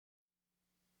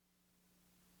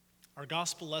Our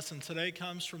gospel lesson today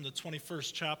comes from the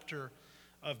 21st chapter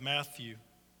of Matthew.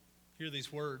 Hear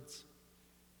these words.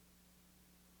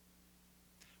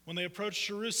 When they approached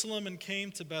Jerusalem and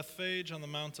came to Bethphage on the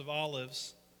Mount of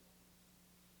Olives,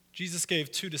 Jesus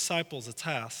gave 2 disciples a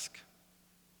task.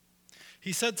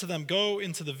 He said to them, "Go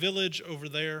into the village over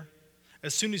there.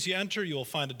 As soon as you enter, you will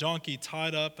find a donkey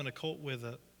tied up and a colt with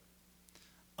it.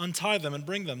 Untie them and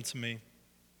bring them to me.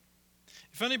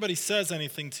 If anybody says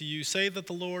anything to you, say that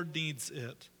the Lord needs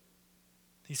it."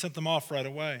 He sent them off right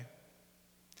away.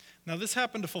 Now this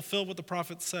happened to fulfill what the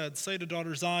prophet said, "Say to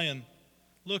daughter Zion,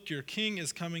 look, your king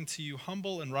is coming to you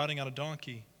humble and riding on a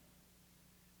donkey,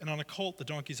 and on a colt, the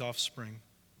donkey's offspring."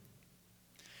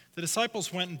 The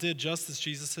disciples went and did just as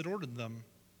Jesus had ordered them.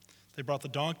 They brought the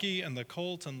donkey and the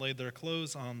colt and laid their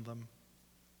clothes on them.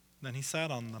 Then he sat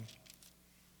on them.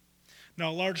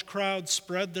 Now a large crowd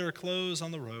spread their clothes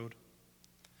on the road.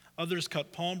 Others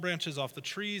cut palm branches off the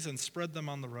trees and spread them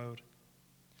on the road.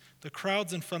 The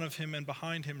crowds in front of him and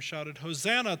behind him shouted,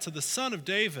 "Hosanna to the Son of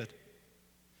David!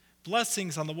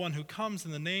 Blessings on the one who comes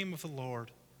in the name of the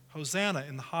Lord! Hosanna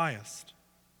in the highest!"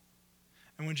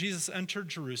 And when Jesus entered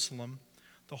Jerusalem,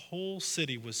 the whole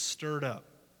city was stirred up.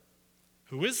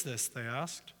 "Who is this?" they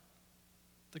asked.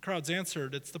 The crowds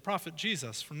answered, "It's the prophet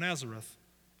Jesus from Nazareth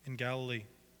in Galilee."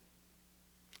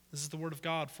 This is the word of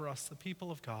God for us, the people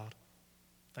of God.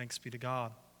 Thanks be to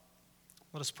God.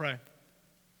 Let us pray.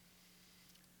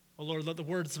 O Lord, let the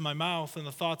words of my mouth and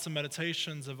the thoughts and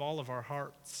meditations of all of our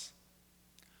hearts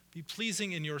be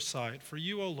pleasing in your sight, for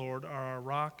you, O Lord, are our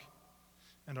rock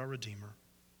and our Redeemer.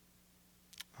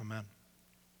 Amen.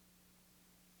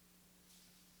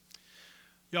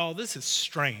 Y'all, this is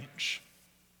strange.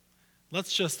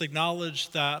 Let's just acknowledge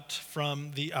that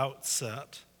from the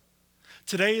outset.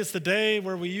 Today is the day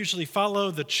where we usually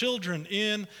follow the children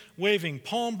in, waving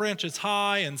palm branches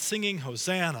high and singing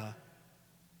Hosanna.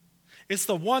 It's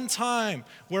the one time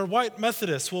where white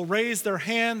Methodists will raise their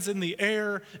hands in the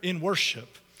air in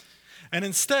worship. And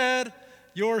instead,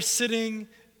 you're sitting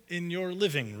in your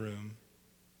living room.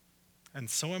 And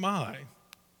so am I.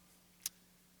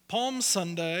 Palm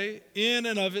Sunday, in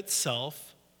and of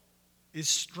itself, is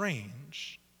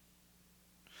strange.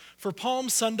 For Palm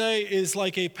Sunday is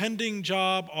like a pending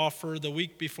job offer the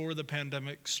week before the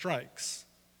pandemic strikes.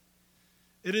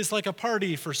 It is like a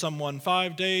party for someone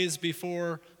 5 days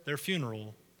before their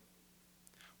funeral.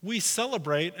 We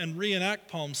celebrate and reenact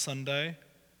Palm Sunday,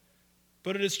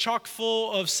 but it is chock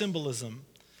full of symbolism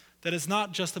that is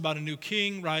not just about a new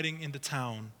king riding into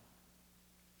town.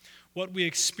 What we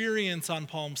experience on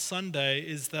Palm Sunday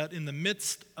is that in the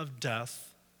midst of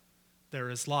death,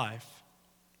 there is life.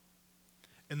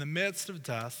 In the midst of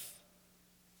death,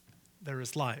 there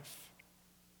is life.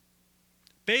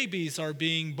 Babies are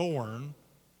being born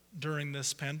during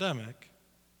this pandemic.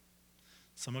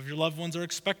 Some of your loved ones are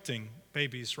expecting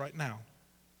babies right now.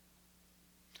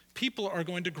 People are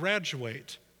going to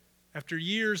graduate after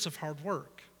years of hard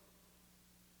work.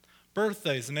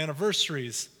 Birthdays and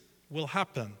anniversaries will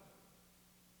happen.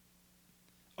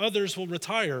 Others will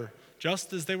retire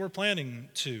just as they were planning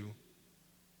to.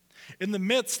 In the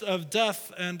midst of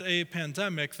death and a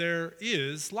pandemic, there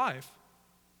is life.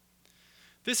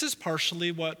 This is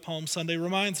partially what Palm Sunday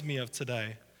reminds me of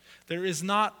today. There is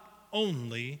not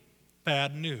only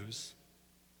bad news.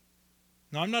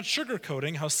 Now, I'm not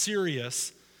sugarcoating how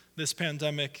serious this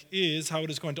pandemic is, how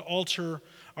it is going to alter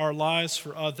our lives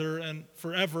forever,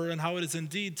 and how it is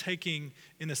indeed taking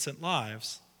innocent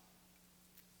lives.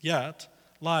 Yet,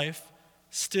 life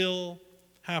still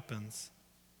happens.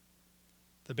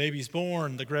 The baby's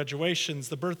born, the graduations,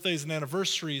 the birthdays and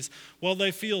anniversaries, while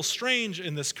they feel strange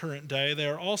in this current day, they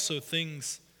are also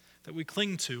things that we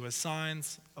cling to as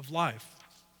signs of life.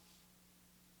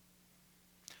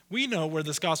 We know where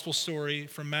this gospel story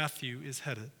from Matthew is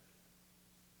headed.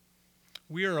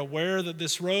 We are aware that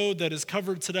this road that is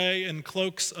covered today in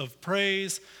cloaks of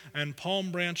praise and palm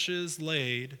branches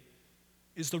laid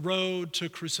is the road to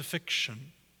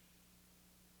crucifixion.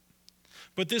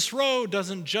 But this road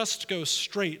doesn't just go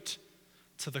straight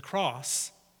to the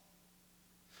cross.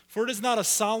 For it is not a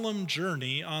solemn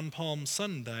journey on Palm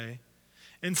Sunday.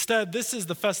 Instead, this is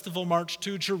the festival march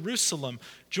to Jerusalem,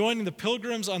 joining the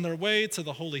pilgrims on their way to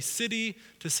the holy city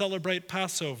to celebrate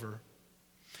Passover.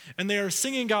 And they are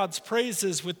singing God's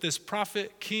praises with this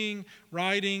prophet king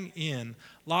riding in,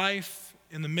 life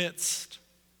in the midst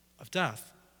of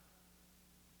death.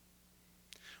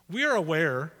 We are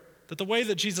aware that the way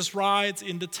that Jesus rides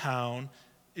into town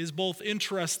is both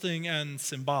interesting and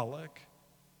symbolic.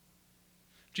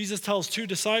 Jesus tells 2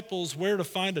 disciples where to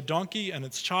find a donkey and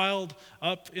its child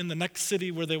up in the next city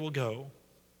where they will go.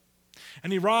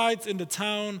 And he rides into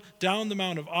town down the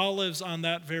Mount of Olives on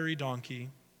that very donkey.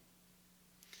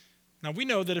 Now we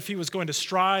know that if he was going to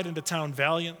stride into town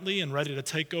valiantly and ready to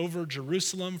take over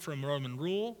Jerusalem from Roman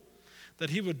rule,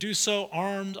 that he would do so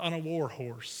armed on a war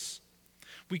horse.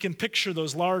 We can picture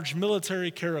those large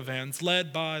military caravans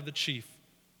led by the chief.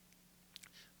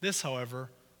 This,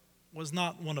 however, was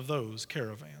not one of those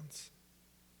caravans.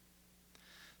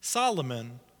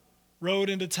 Solomon rode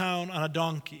into town on a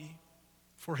donkey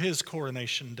for his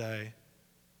coronation day.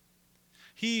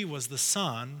 He was the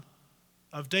son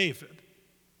of David,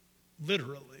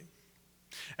 literally.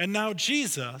 And now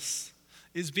Jesus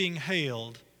is being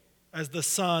hailed as the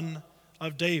son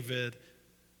of David.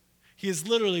 He is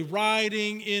literally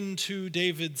riding into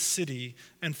David's city,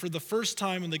 and for the first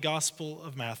time in the Gospel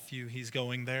of Matthew, he's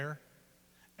going there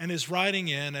and is riding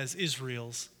in as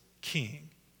Israel's king.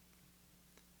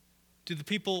 Do the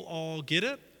people all get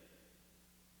it?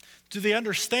 Do they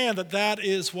understand that that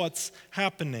is what's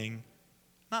happening?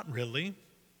 Not really.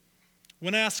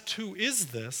 When asked, "Who is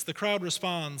this?" the crowd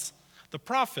responds, "The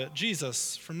prophet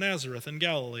Jesus from Nazareth in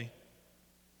Galilee."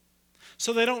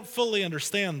 So they don't fully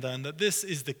understand then that this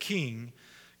is the king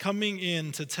coming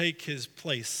in to take his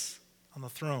place on the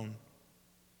throne.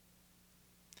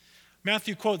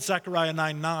 Matthew quotes Zechariah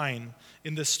 9:9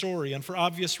 in this story, and for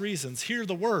obvious reasons. Hear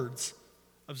the words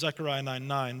of Zechariah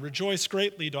 9:9. "Rejoice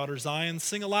greatly, daughter Zion.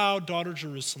 Sing aloud, daughter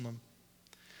Jerusalem.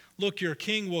 Look, your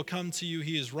king will come to you.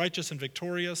 He is righteous and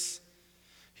victorious.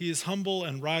 He is humble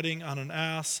and riding on an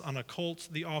ass, on a colt,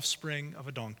 the offspring of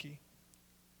a donkey."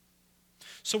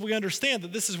 So we understand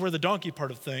that this is where the donkey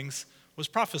part of things was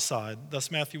prophesied,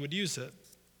 thus Matthew would use it.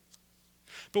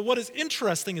 But what is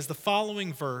interesting is the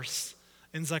following verse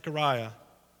in Zechariah,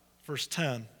 verse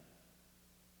 10.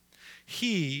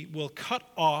 "He will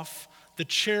cut off the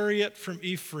chariot from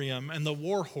Ephraim and the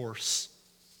war horse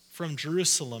from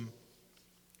Jerusalem.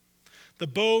 The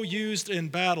bow used in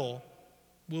battle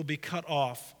will be cut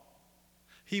off.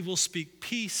 He will speak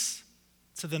peace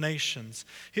to the nations.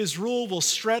 His rule will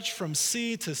stretch from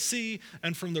sea to sea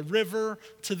and from the river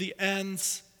to the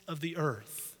ends of the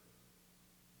earth."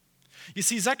 You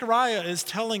see, Zechariah is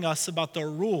telling us about the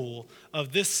rule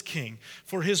of this king,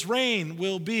 for his reign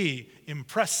will be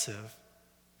impressive.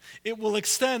 It will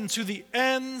extend to the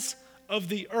ends of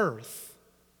the earth,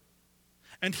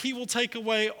 and he will take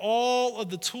away all of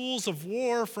the tools of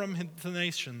war from the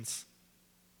nations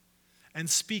and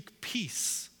speak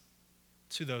peace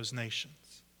to those nations.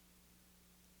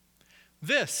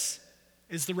 This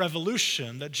is the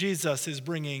revolution that Jesus is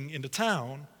bringing into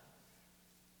town.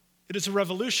 It is a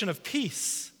revolution of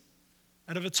peace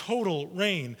and of a total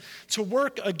reign. To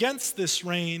work against this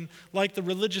reign, like the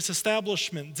religious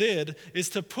establishment did, is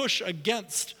to push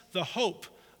against the hope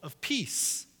of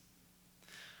peace.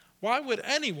 Why would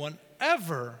anyone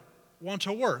ever want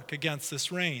to work against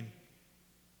this reign?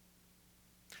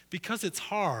 Because it's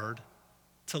hard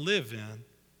to live in.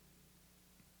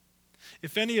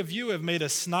 If any of you have made a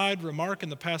snide remark in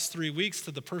the past 3 weeks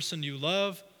to the person you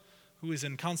love, who is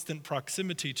in constant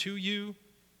proximity to you,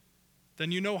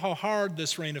 then you know how hard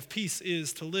this reign of peace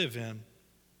is to live in.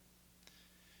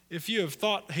 If you have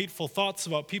thought hateful thoughts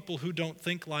about people who don't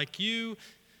think like you,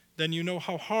 then you know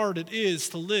how hard it is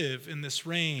to live in this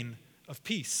reign of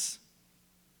peace.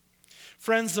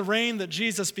 Friends, the reign that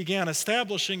Jesus began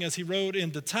establishing as he rode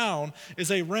into town is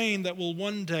a reign that will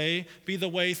one day be the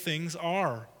way things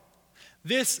are.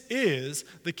 This is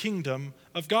the kingdom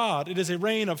of God. It is a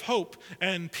reign of hope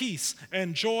and peace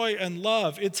and joy and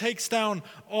love. It takes down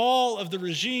all of the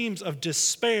regimes of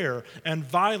despair and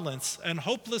violence and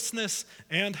hopelessness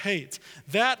and hate.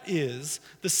 That is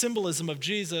the symbolism of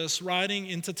Jesus riding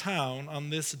into town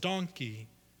on this donkey.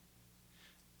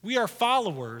 We are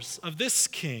followers of this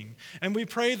king, and we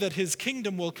pray that his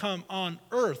kingdom will come on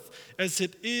earth as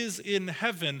it is in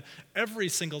heaven every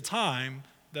single time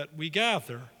that we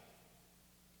gather.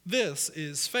 This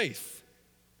is faith.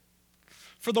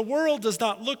 For the world does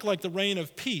not look like the reign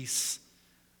of peace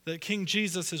that King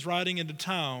Jesus is riding into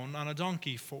town on a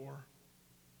donkey for.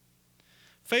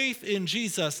 Faith in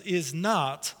Jesus is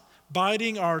not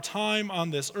biding our time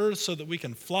on this earth so that we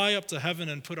can fly up to heaven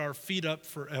and put our feet up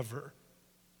forever.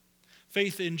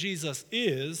 Faith in Jesus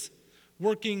is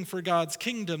working for God's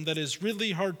kingdom that is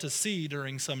really hard to see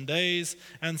during some days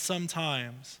and some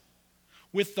times,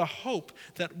 with the hope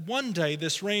that one day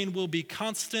this reign will be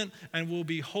constant and will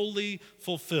be wholly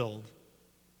fulfilled.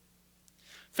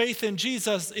 Faith in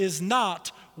Jesus is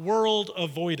not world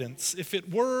avoidance. If it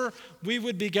were, we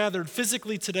would be gathered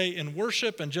physically today in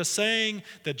worship and just saying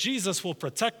that Jesus will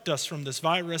protect us from this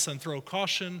virus and throw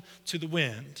caution to the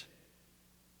wind.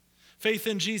 Faith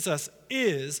in Jesus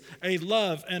is a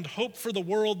love and hope for the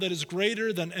world that is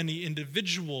greater than any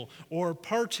individual or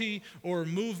party or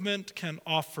movement can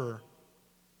offer.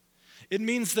 It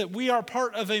means that we are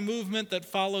part of a movement that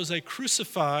follows a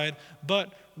crucified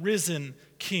but risen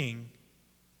King.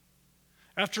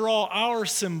 After all, our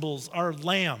symbols are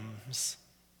lambs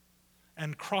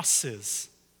and crosses,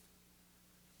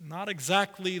 not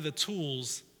exactly the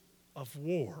tools of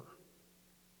war.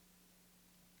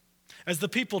 As the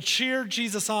people cheered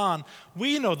Jesus on,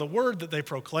 we know the word that they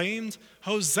proclaimed,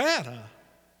 Hosanna.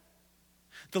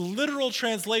 The literal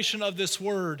translation of this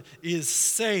word is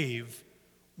save,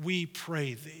 we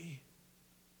pray thee.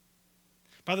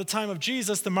 By the time of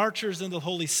Jesus, the marchers in the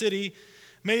holy city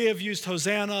may have used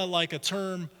Hosanna like a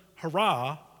term,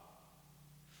 hurrah,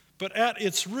 but at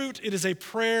its root, it is a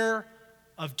prayer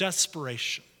of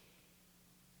desperation.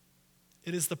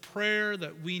 It is the prayer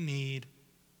that we need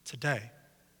today.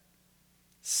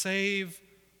 Save,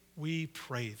 we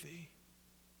pray thee.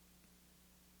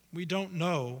 We don't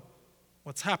know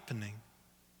what's happening.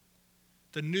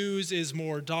 The news is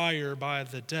more dire by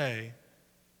the day.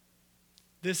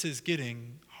 This is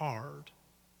getting hard.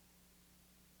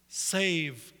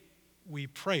 Save, we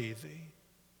pray thee.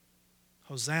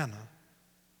 Hosanna.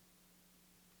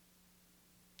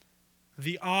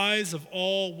 The eyes of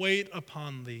all wait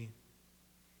upon thee,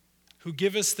 who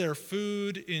givest their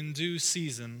food in due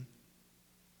season,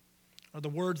 are the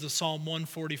words of Psalm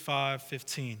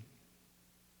 145:15.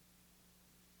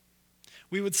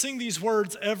 We would sing these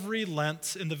words every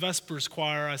Lent in the Vespers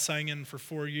choir I sang in for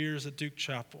 4 years at Duke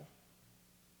Chapel.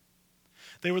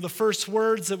 They were the first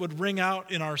words that would ring out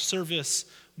in our service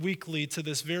weekly to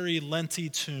this very Lenty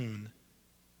tune.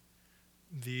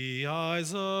 The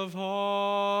eyes of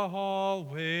all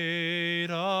wait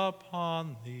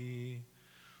upon thee,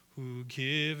 who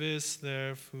givest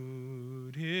their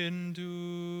food in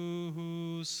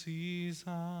due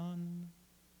season.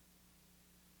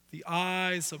 The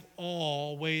eyes of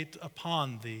all wait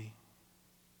upon thee.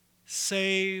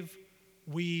 Save,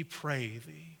 we pray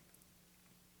thee.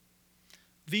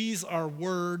 These are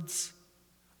words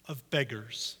of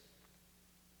beggars.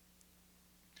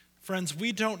 Friends,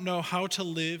 we don't know how to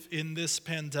live in this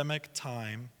pandemic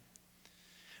time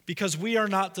because we are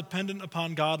not dependent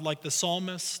upon God like the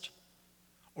psalmist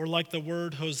or like the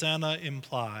word Hosanna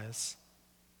implies.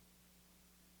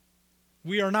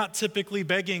 We are not typically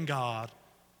begging God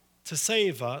to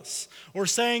save us or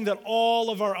saying that all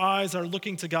of our eyes are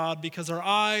looking to God because our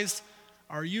eyes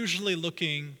are usually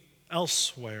looking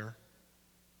elsewhere.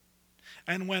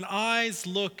 And when eyes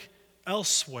look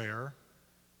elsewhere,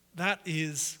 that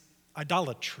is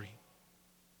idolatry.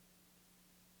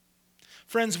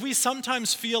 Friends, we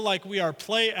sometimes feel like we are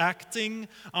play acting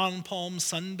on Palm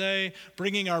Sunday,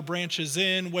 bringing our branches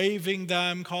in, waving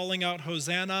them, calling out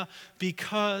Hosanna,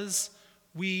 because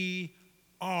we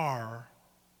are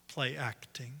play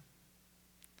acting.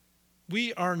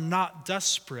 We are not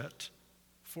desperate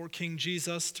for King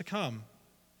Jesus to come.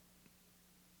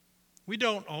 We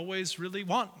don't always really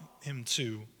want him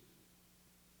to.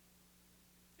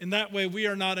 In that way, we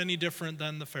are not any different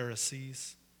than the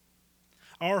Pharisees.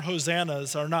 Our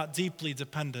hosannas are not deeply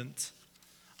dependent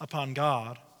upon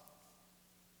God.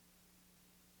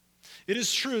 It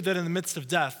is true that in the midst of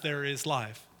death there is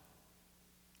life,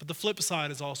 but the flip side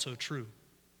is also true,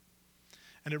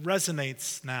 and it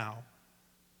resonates now.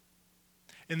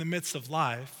 In the midst of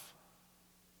life,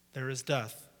 there is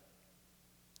death.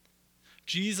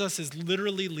 Jesus is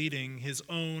literally leading his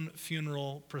own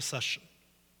funeral procession.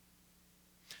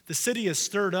 The city is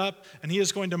stirred up, and he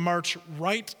is going to march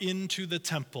right into the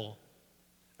temple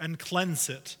and cleanse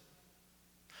it.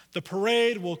 The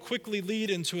parade will quickly lead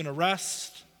into an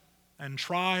arrest and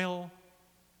trial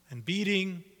and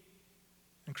beating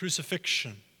and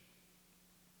crucifixion.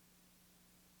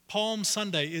 Palm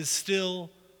Sunday is still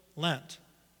Lent.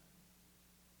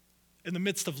 In the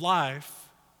midst of life,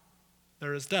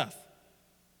 there is death.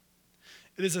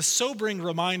 It is a sobering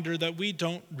reminder that we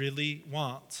don't really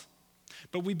want.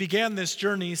 But we began this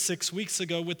journey 6 weeks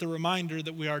ago with the reminder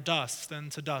that we are dust,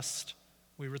 and to dust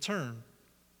we return.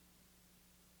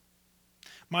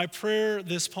 My prayer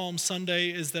this Palm Sunday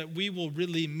is that we will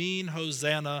really mean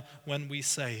Hosanna when we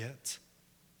say it.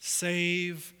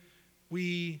 Save,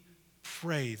 we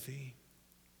pray thee.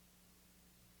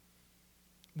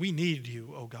 We need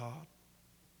you, O God.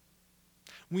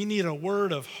 We need a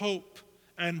word of hope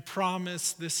and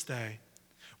promise this day.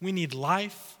 We need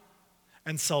life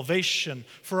and salvation,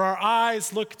 for our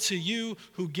eyes look to you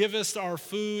who givest our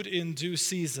food in due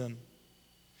season.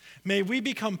 May we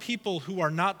become people who are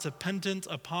not dependent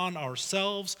upon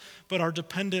ourselves, but are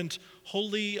dependent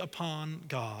wholly upon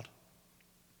God.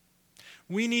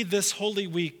 We need this Holy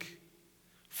Week,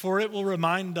 for it will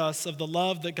remind us of the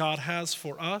love that God has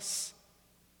for us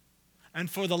and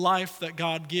for the life that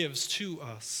God gives to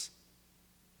us.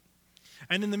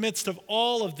 And in the midst of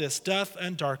all of this death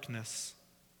and darkness,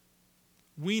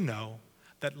 we know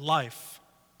that life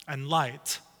and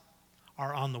light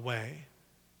are on the way.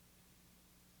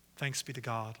 Thanks be to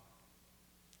God.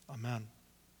 Amen.